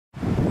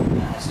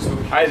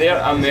Hi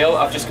there, I'm Mel.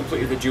 I've just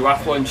completed the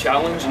duathlon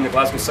challenge in the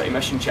Glasgow City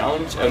Mission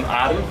Challenge in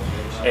Arran.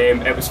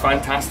 It was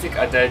fantastic.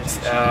 I did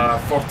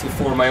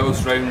 44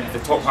 miles round the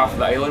top half of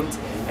the island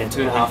in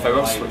 2.5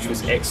 hours, which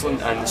was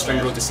excellent, and the string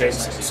road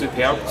descent's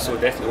superb, so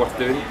definitely worth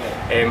doing.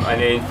 And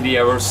then 3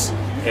 hours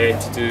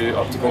to do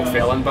up to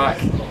Goldfell and back,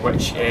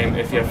 which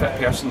if you're a fit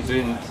person,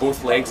 doing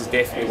both legs is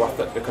definitely worth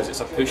it because it's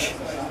a push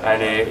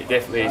and it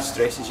definitely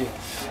stresses you,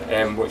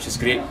 which is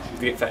great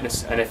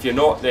fitness. And if you're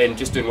not, then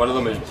just doing one of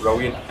them is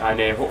brilliant,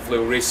 and hopefully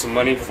we'll raise some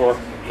money for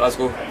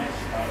Glasgow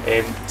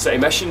City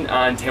Mission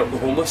and help the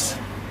homeless.